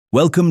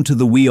Welcome to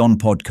the WION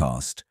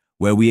podcast,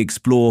 where we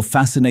explore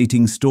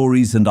fascinating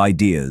stories and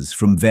ideas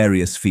from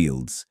various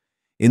fields.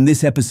 In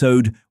this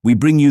episode, we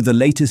bring you the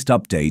latest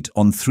update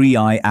on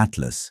 3I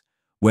Atlas,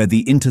 where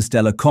the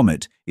Interstellar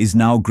Comet is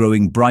now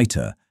growing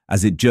brighter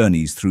as it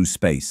journeys through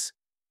space.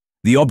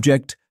 The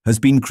object has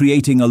been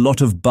creating a lot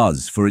of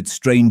buzz for its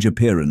strange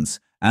appearance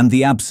and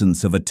the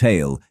absence of a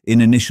tail in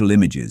initial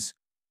images.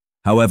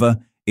 However,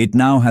 it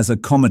now has a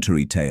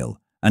cometary tail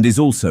and is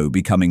also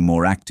becoming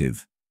more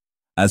active.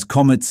 As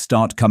comets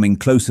start coming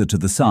closer to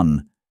the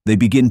Sun, they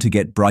begin to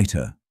get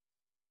brighter.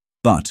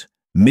 But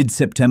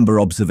mid-September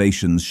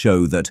observations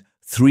show that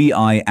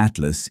 3I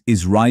Atlas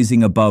is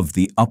rising above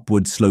the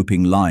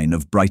upward-sloping line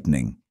of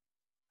brightening.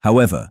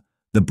 However,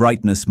 the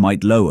brightness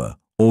might lower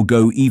or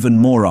go even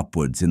more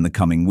upwards in the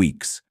coming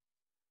weeks.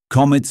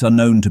 Comets are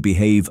known to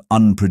behave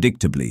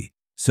unpredictably,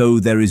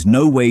 so there is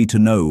no way to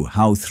know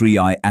how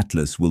 3I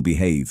Atlas will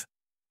behave.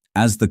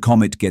 As the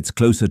comet gets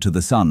closer to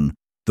the Sun,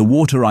 the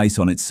water ice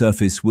on its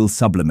surface will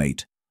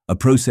sublimate, a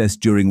process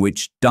during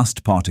which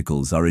dust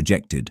particles are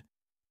ejected.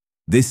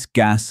 This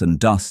gas and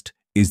dust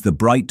is the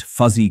bright,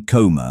 fuzzy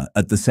coma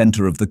at the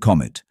center of the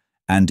comet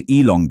and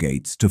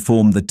elongates to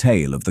form the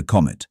tail of the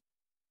comet.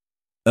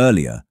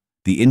 Earlier,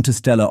 the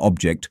interstellar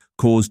object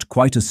caused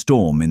quite a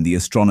storm in the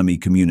astronomy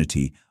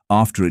community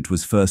after it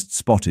was first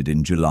spotted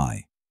in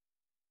July.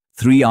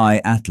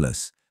 3I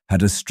Atlas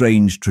had a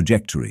strange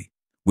trajectory,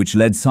 which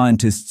led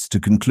scientists to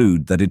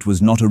conclude that it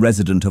was not a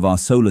resident of our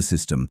solar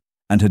system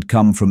and had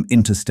come from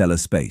interstellar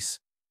space.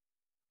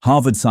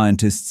 Harvard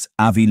scientists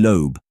Avi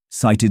Loeb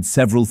cited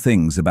several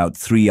things about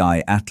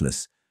 3I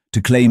Atlas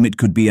to claim it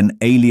could be an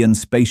alien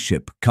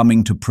spaceship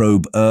coming to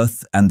probe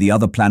Earth and the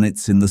other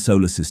planets in the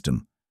solar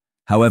system.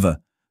 However,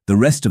 the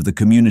rest of the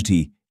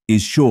community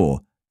is sure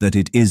that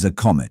it is a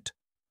comet.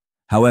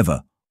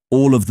 However,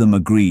 all of them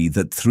agree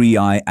that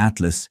 3I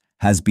Atlas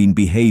has been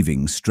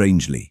behaving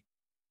strangely.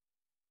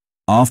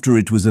 After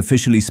it was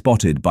officially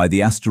spotted by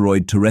the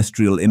Asteroid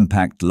Terrestrial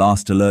Impact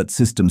Last Alert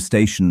System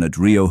Station at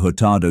Rio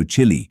Hurtado,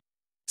 Chile,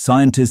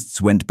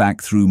 scientists went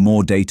back through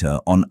more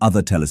data on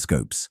other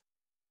telescopes.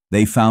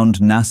 They found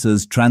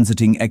NASA's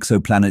Transiting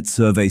Exoplanet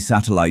Survey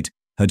satellite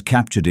had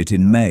captured it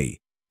in May,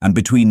 and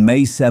between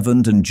May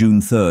 7th and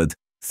June 3rd,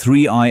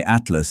 3I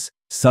Atlas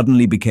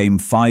suddenly became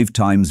 5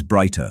 times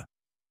brighter.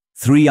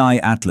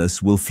 3I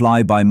Atlas will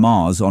fly by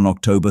Mars on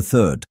October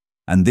 3rd,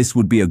 and this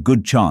would be a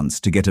good chance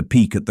to get a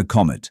peek at the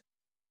comet.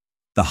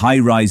 The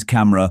high-rise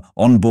camera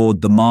on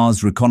board the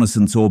Mars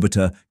Reconnaissance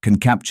Orbiter can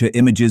capture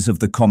images of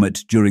the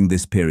comet during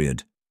this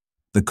period.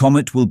 The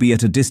comet will be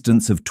at a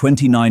distance of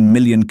 29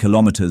 million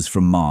kilometers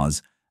from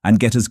Mars and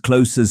get as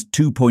close as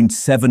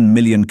 2.7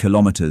 million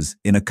kilometers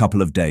in a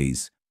couple of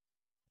days.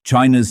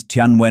 China's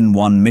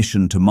Tianwen-1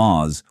 mission to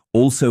Mars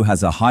also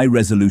has a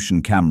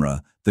high-resolution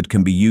camera that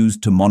can be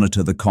used to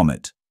monitor the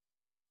comet.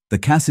 The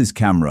CASIS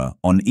camera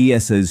on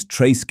ESA's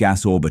Trace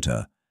Gas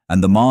Orbiter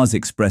and the Mars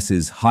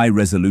Express's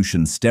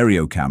high-resolution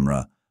stereo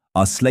camera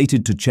are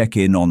slated to check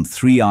in on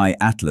 3I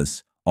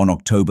Atlas on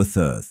October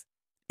 3rd.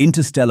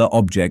 Interstellar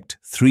object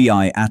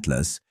 3I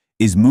Atlas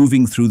is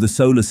moving through the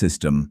solar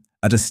system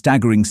at a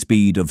staggering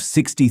speed of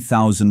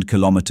 60,000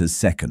 kilometers a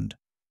second.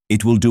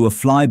 It will do a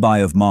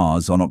flyby of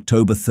Mars on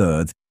October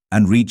 3rd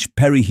and reach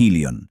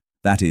perihelion,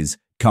 that is,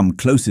 come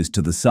closest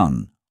to the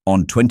Sun,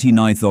 on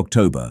 29th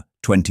October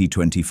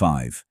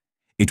 2025.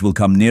 It will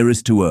come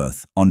nearest to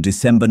Earth on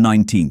December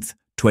 19th,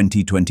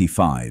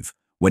 2025,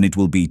 when it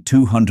will be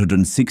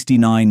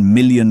 269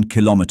 million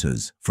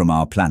kilometers from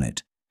our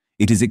planet.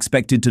 It is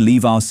expected to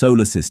leave our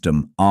solar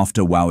system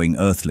after wowing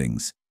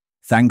Earthlings.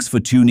 Thanks for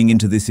tuning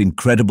into this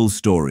incredible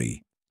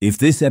story. If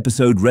this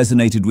episode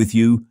resonated with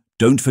you,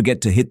 don't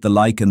forget to hit the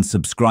like and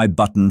subscribe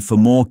button for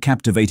more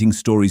captivating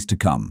stories to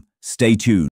come. Stay tuned.